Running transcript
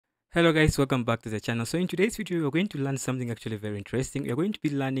Hello guys, welcome back to the channel. So in today's video, we're going to learn something actually very interesting. We're going to be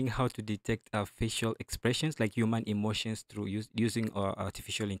learning how to detect facial expressions like human emotions through using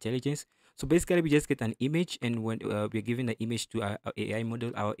artificial intelligence. So basically, we just get an image, and when we're giving the image to our AI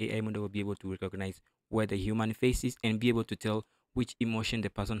model, our AI model will be able to recognize where the human face is and be able to tell which emotion the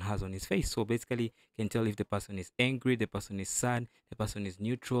person has on his face. So basically, can tell if the person is angry, the person is sad, the person is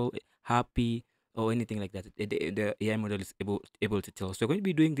neutral, happy, or anything like that. The AI model is able to tell. So we're going to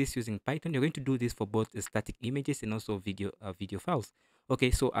be doing this using Python. You're going to do this for both the static images and also video files.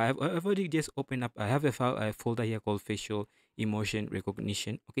 Okay, so I've already just opened up. I have a folder here called facial emotion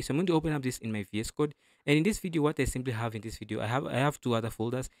recognition. Okay, so I'm going to open up this in my VS Code. And in this video, what I simply have in this video, I have two other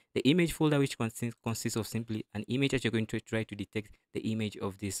folders. The image folder, which consists of simply an image that you're going to try to detect the image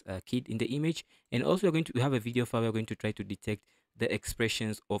of this kid in the image, and also we're going to have a video file. We're going to try to detect the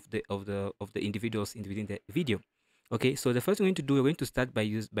expressions of the individuals in within the video. Okay, so the first thing we're going to do, we're going to start by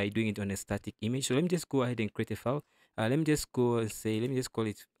doing it on a static image. So let me just go ahead and create a file. Let me just go and say, let me just call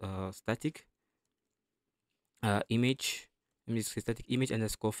it static image. Let me just say static image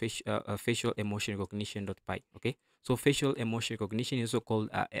underscore facial emotion recognition dot py. Okay, so facial emotion recognition is also called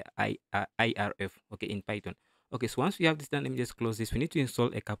IRF. Okay, in Python. Okay, so once we have this done, let me just close this. We need to install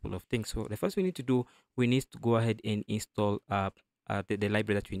a couple of things. So the first we need to do, we need to go ahead and install the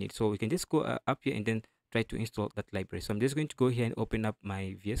library that we need. So we can just go up here and then try to install that library. So I'm just going to go here and open up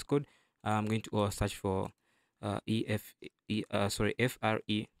my VS Code. I'm going to search for FRE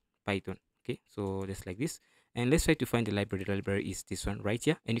Python. Okay, so just like this, and let's try to find the library. The library is this one right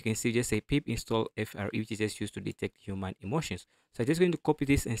here, and you can see just say pip install FRE, which is just used to detect human emotions. So I'm just going to copy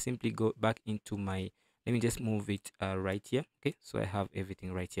this and simply go back into my, let me just move it right here. Okay, so I have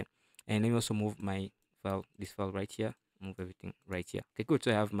everything right here, and let me also move my file, this file right here, move everything right here. Okay, good.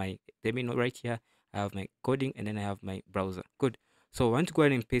 So I have my terminal right here, I have my coding, and then I have my browser. Good. So I want to go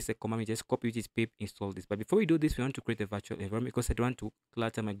ahead and paste the command. We just copy, which is pip install this. But before we do this, we want to create a virtual environment because I don't want to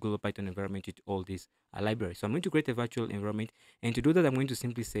clutter my Google Python environment with all these libraries. So I'm going to create a virtual environment, and to do that, I'm going to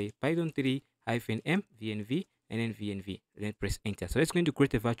simply say Python 3 -m VNV and then VNV, and then press enter. So it's going to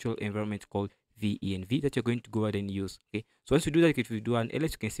create a virtual environment called VENV that you're going to go ahead and use. Okay. So once you do that, if you do an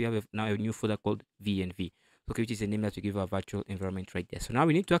ls, you can see we have now a new folder called VNV. Okay, which is the name that we give our virtual environment right there. So now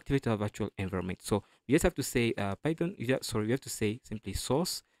we need to activate our virtual environment. So you just have to say Python, sorry, you have to say simply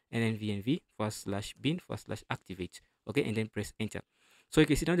source and then VNV /bin/activate. Okay, and then press enter. So you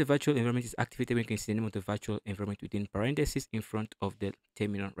can see now the virtual environment is activated when you can see the name of the virtual environment within parentheses in front of the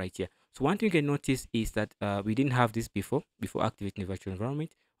terminal right here. So one thing you can notice is that we didn't have this before activating the virtual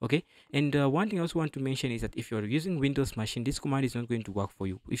environment. Okay, and one thing I also want to mention is that if you're using Windows machine, this command is not going to work for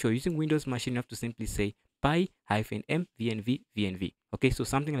you. If you're using Windows machine, you have to simply say py-m vnv. Okay, so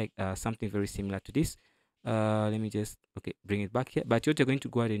something like something very similar to this. Let me just bring it back here. But what you're going to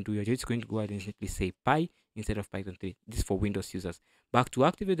go ahead and do, you're just going to go ahead and simply say py instead of Python 3. This is for Windows users. But to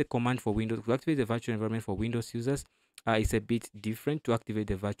activate the command for Windows, to activate the virtual environment for Windows users, it's a bit different. To activate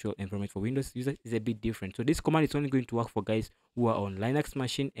the virtual environment for Windows users is a bit different. So this command is only going to work for guys who are on Linux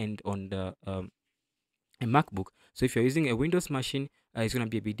machine and on the a MacBook. So if you're using a Windows machine, it's going to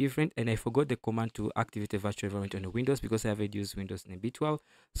be a bit different. And I forgot the command to activate the virtual environment on the Windows because I haven't used Windows in a bit while.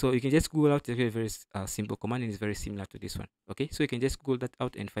 So you can just Google out a very simple command, and it's very similar to this one. Okay, so you can just Google that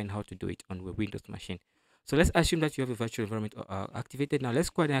out and find how to do it on a Windows machine. So let's assume that you have a virtual environment activated. Now let's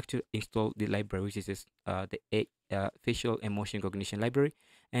go ahead and actually install the library, which is just, facial emotion recognition library.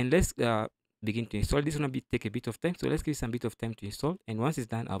 And let's begin to install. This is going to take a bit of time. So let's give some bit of time to install. And once it's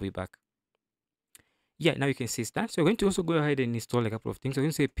done, I'll be back. Yeah, now you can see it's done. So we're going to also go ahead and install a couple of things. So we're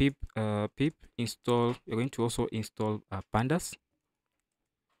going to say pip install. You're going to also install pandas.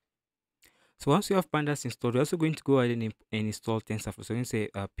 So once you have pandas installed, we're also going to go ahead and install TensorFlow. So we're going to say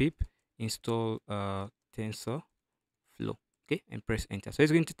pip install TensorFlow. Okay, and press enter. So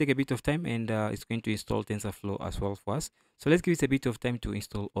it's going to take a bit of time, and it's going to install TensorFlow as well for us. So let's give it a bit of time to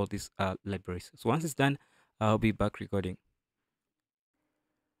install all these libraries. So once it's done, I'll be back recording.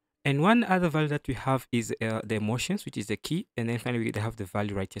 And one other value that we have is the emotions, which is the key. And then finally, we have the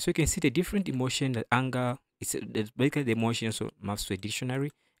value right here. So you can see the different emotion, the anger, it's basically the emotion also maps to a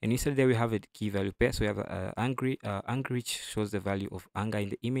dictionary. And inside there, we have a key value pair. So we have angry, which shows the value of anger in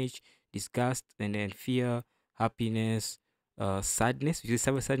the image, disgust, and then fear, happiness, sadness, which is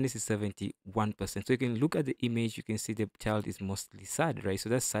sadness is 71%. So you can look at the image, you can see the child is mostly sad, right? So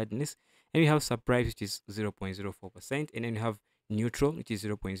that's sadness. And we have surprise, which is 0.04%. And then we have neutral, which is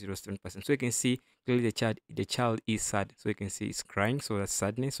 0.07%. So you can see clearly the child is sad. So you can see it's crying, so that's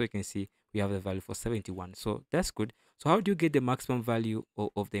sadness. So you can see we have the value for 71. So that's good. So how do you get the maximum value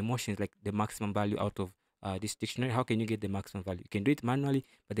of the emotions, like the maximum value out of this dictionary, how can you get the maximum value? You can do it manually,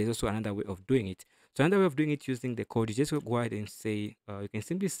 but there's also another way of doing it. So another way of doing it using the code, you just go ahead and say, you can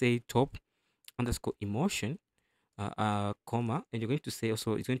simply say top underscore emotion, comma, and you're going to say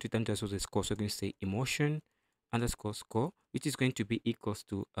also, it's going to turn to also the score. So you're going to say emotion underscore score, which is going to be equals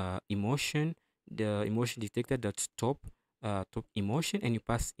to emotion, the emotion detector dot top, top emotion, and you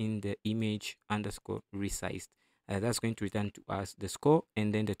pass in the image underscore resized. That's going to return to us the score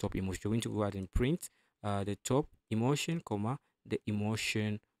and then the top emotion. You're going to go ahead and print the top emotion, comma, the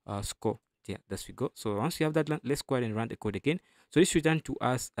emotion score. Yeah, that's we go. So once you have that, let's go ahead and run the code again. So this return to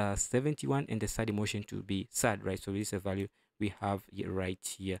us 71 and the sad emotion to be sad, right? So this is a value we have here, right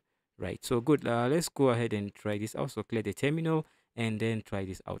here, right? So good. Let's go ahead and try this out. So clear the terminal and then try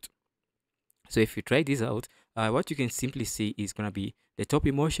this out. So if you try this out, what you can simply see is going to be the top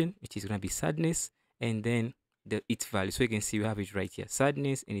emotion, which is going to be sadness, and then the its value. So you can see we have it right here,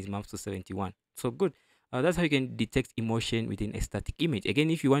 sadness, and it maps to 71. So good. That's how you can detect emotion within a static image. Again,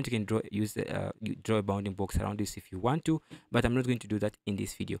 if you want, you can you draw a bounding box around this if you want to, but I'm not going to do that in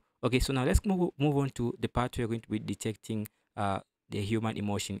this video. Okay, so now let's move on to the part where we're going to be detecting the human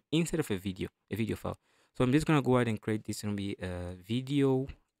emotion inside of a video file. So I'm just gonna go ahead and create this. Gonna be video,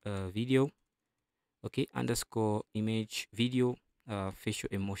 okay, underscore image video facial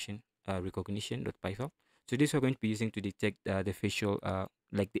emotion recognition dot py file. So this we're going to be using to detect the facial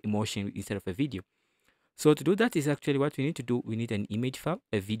like the emotion inside of a video. So to do that is actually what we need to do. We need an image file,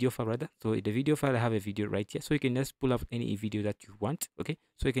 a video file rather. So in the video file, I have a video right here. So you can just pull up any video that you want. Okay.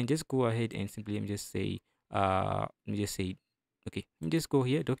 So you can just go ahead and simply let me just say, okay, let me just go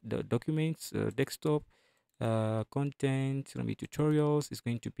here, the documents, desktop, content, it's going to be tutorials. It's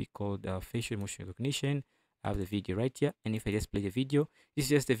going to be called facial emotion recognition. I have the video right here. And if I just play the video, this is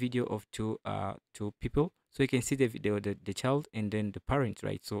just a video of two people. So you can see the video, the child and then the parent,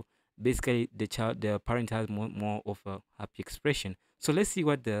 right? So basically the parent has more of a happy expression. So let's see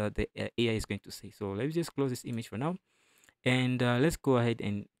what the AI is going to say. So let me just close this image for now, and let's go ahead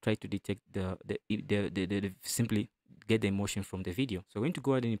and try to detect the simply get the emotion from the video. So we're going to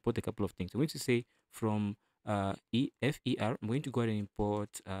go ahead and import a couple of things. We're going to say from FER. I'm going to go ahead and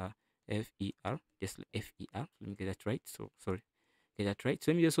import FER, just FER. Let me get that right. So sorry, get that right.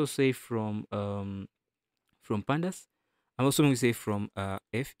 So let me also say from pandas. I'm also going to say from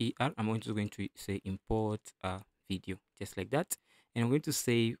FER. I'm also going to say import video, just like that. And I'm going to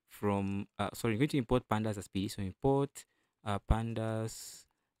say from sorry, I'm going to import pandas as PD. So import pandas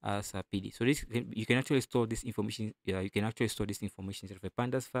as a PD. So this you can actually store this information. You can actually store this information inside of a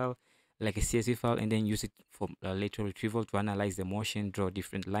pandas file, like a CSV file, and then use it for lateral retrieval to analyze the motion, draw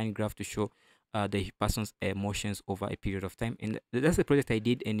different line graph to show the person's emotions over a period of time. And that's the project I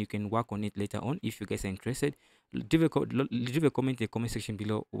did, and you can work on it later on if you guys are interested. Leave a comment in the comment section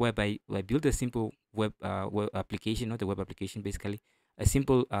below, whereby I build a simple web application, not a web application, basically a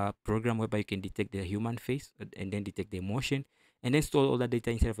simple program whereby you can detect the human face and then detect the emotion, and then store all that data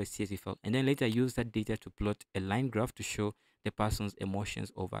inside of a CSV file, and then later use that data to plot a line graph to show the person's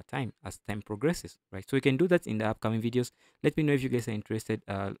emotions over time as time progresses, right? So you can do that in the upcoming videos. Let me know if you guys are interested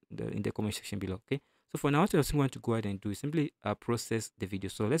in the comment section below. Okay, so for now, what I want to go ahead and do is simply process the video.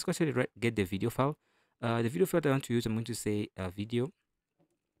 So let's go ahead and get the video file. The video file that I want to use, I'm going to say video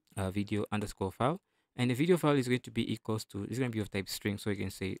underscore file, and the video file is going to be equals to, it's going to be of type string, so you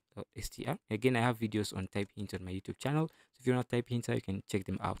can say str. Again, I have videos on type hints on my YouTube channel, so if you're not type hints, you can check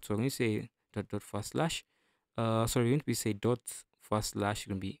them out. So I'm going to say dot forward slash sorry, we're going to be say dot forward slash,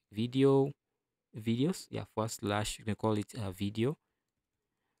 going to be videos, yeah, forward slash, you can call it video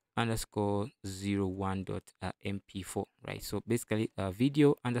underscore 01 dot mp4, right? So basically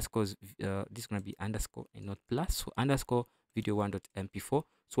video underscores this is going to be underscore and not plus, so underscore video 1 dot mp4.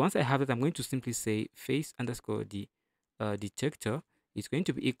 So once I have that, I'm going to simply say face underscore the detector is going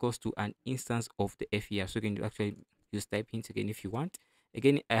to be equals to an instance of the FER. So you can actually use type hints again if you want.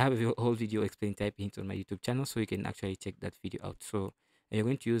 Again, I have a whole video explaining type hints on my YouTube channel, so you can actually check that video out. So you're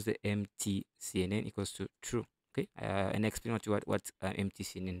going to use the mtcnn equals to true. Okay, and explain what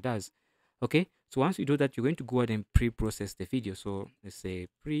mtcnn does. Okay, so once you do that, you're going to go ahead and pre-process the video. So let's say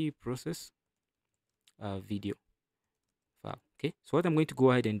pre-process video file. Okay, so what I'm going to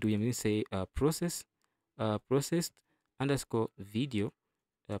go ahead and do, I'm going to say processed underscore video.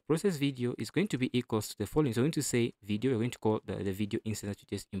 Process video is going to be equals to the following. So I'm going to say video, we're going to call the video instance that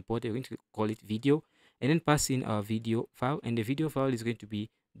you just imported, we're going to call it video, and then pass in our video file, and the video file is going to be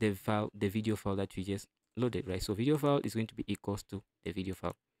the video file that we just loaded, right? So video file is going to be equals to the video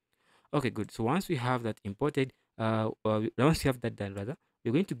file. Okay, good. So once we have that imported, once we have that done rather,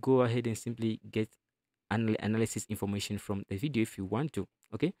 we're going to go ahead and simply get analysis information from the video if you want to.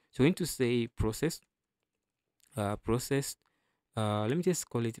 Okay, so we're going to say process processed. Let me just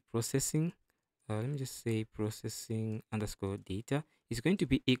call it processing. Let me just say processing underscore data is going to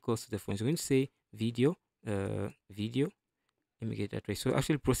be equals to the phone. So we're going to say video. Let me get that right. So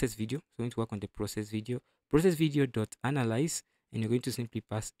actually process video. So we're going to work on the process video dot analyze, and you're going to simply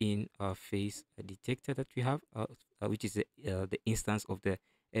pass in a face detector that we have, which is the instance of the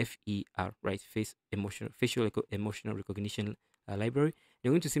FER, right? Facial emotional recognition library.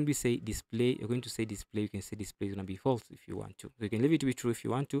 You're going to simply say display. You're going to say display. You can say display is going to be false if you want to. So you can leave it to be true if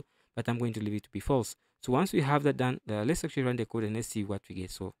you want to, but I'm going to leave it to be false. So once we have that done, let's actually run the code and let's see what we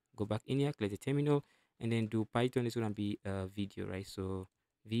get. So go back in here, click the terminal, and then do Python. It's gonna be video, right? So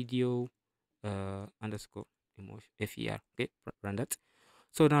video underscore emotion FER. Okay, run that.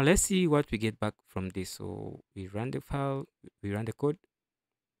 So now let's see what we get back from this. So we run the file, we run the code.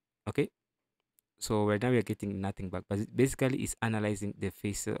 Okay, so right now we are getting nothing back, but basically it's analyzing the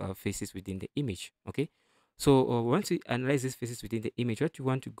faces within the image. Okay, so once we analyze these faces within the image, what you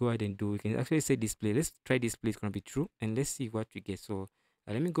want to go ahead and do, we can actually say display. Let's try display is going to be true, and let's see what we get. So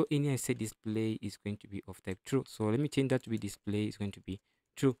let me go in here and say display is going to be of type true. So let me change that to be display is going to be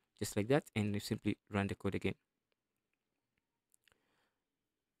true, just like that, and we simply run the code again.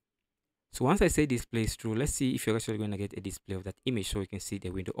 So once I say display is true, let's see if you're actually going to get a display of that image. So you can see the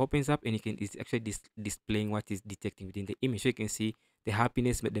window opens up, and it's actually displaying what is detecting within the image. So you can see the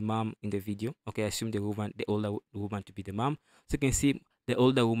happiness with the mom in the video. Okay, I assume the older woman to be the mom. So you can see the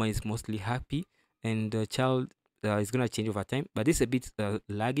older woman is mostly happy, and the child is going to change over time. But this is a bit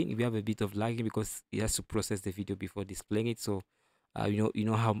lagging. We have a bit of lagging because it has to process the video before displaying it. So you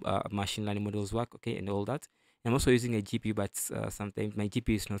know how machine learning models work, okay, and all that. I'm also using a GPU, but sometimes my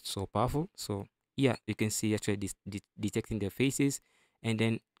GPU is not so powerful. So yeah, you can see actually detecting the faces and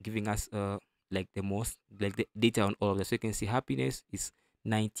then giving us like the most like the data on all of that. So you can see happiness is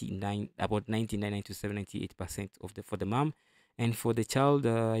 99, about 99, 97, 98% of the for the mom, and for the child,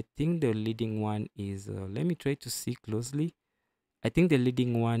 I think the leading one is let me try to see closely. I think the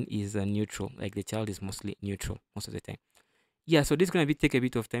leading one is neutral. Like the child is mostly neutral most of the time. Yeah, so this is gonna be take a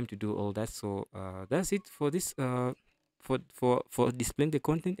bit of time to do all that. So that's it for this for displaying the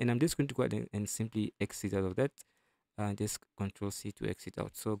content, and I'm just going to go ahead and simply exit out of that and just control C to exit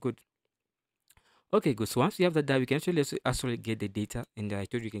out. So good. Okay, good. So once you have that done, we can actually get the data, and I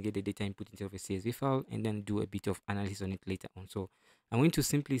told you can get the data input into a CSV file and then do a bit of analysis on it later on. So I'm going to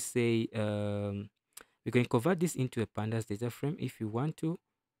simply say we can convert this into a pandas data frame if you want to.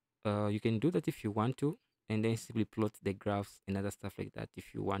 You can do that if you want to, and then simply plot the graphs and other stuff like that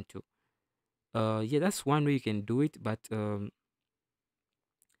if you want to. Yeah, that's one way you can do it, but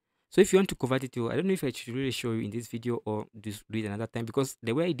so if you want to convert it to, I don't know if I should really show you in this video or just do it another time, because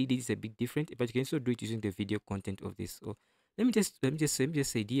the way I did it is a bit different, but you can also do it using the video content of this. So let me just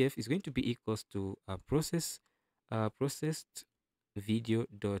say df is going to be equals to processed video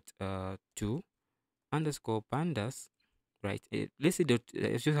dot to underscore pandas, right? Let's say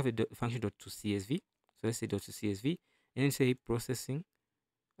let's just have a function dot to csv. So let's say dot to csv, and then say processing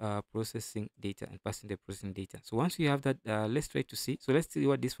data and passing the processing data. So once you have that, let's try to see. So let's see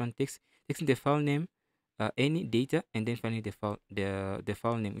what this one takes. Taking the file name, any data, and then finding the file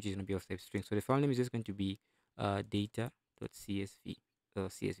name, which is going to be of type string. So the file name is just going to be data.csv.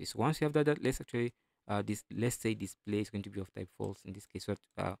 CSV. So once you have that, let's actually let's say display is going to be of type false in this case, so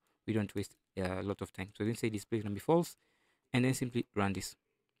we don't waste a lot of time. So then say display is going to be false, and then simply run this.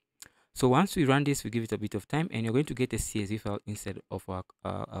 So once we run this, we give it a bit of time, and you're going to get a CSV file instead of our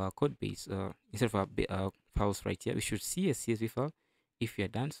code base. Instead of our files right here, we should see a CSV file if you're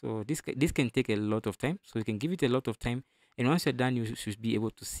done. So this can take a lot of time. So you can give it a lot of time, and once you're done, you should be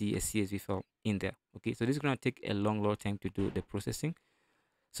able to see a CSV file in there. Okay, so this is gonna take a long time to do the processing.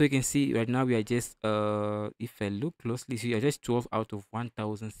 So you can see right now we are just if I look closely, so you are just 12 out of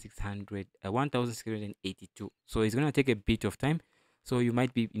 1682. So it's gonna take a bit of time. So you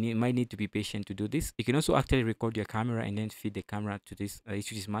might need to be patient to do this. You can also actually record your camera and then feed the camera to this,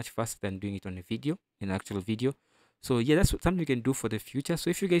 which is much faster than doing it on a video, an actual video. So yeah, that's something you can do for the future. So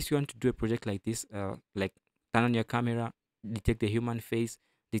if you guys want to do a project like this, like turn on your camera, detect the human face,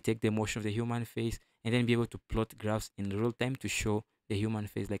 detect the motion of the human face, and then be able to plot graphs in real time to show the human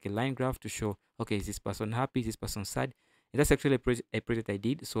face, like a line graph to show, okay, is this person happy, is this person sad? And that's actually a project I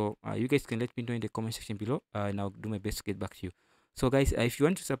did. So you guys can let me know in the comment section below, and I'll do my best to get back to you. So guys, if you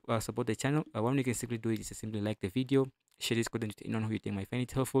want to support the channel, one you can simply do it is to simply like the video, share this content with anyone who you think might find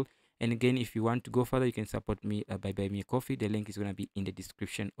it helpful. And again, if you want to go further, you can support me by buying me a coffee. The link is going to be in the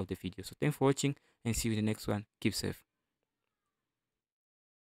description of the video. So thanks for watching, and see you in the next one. Keep safe.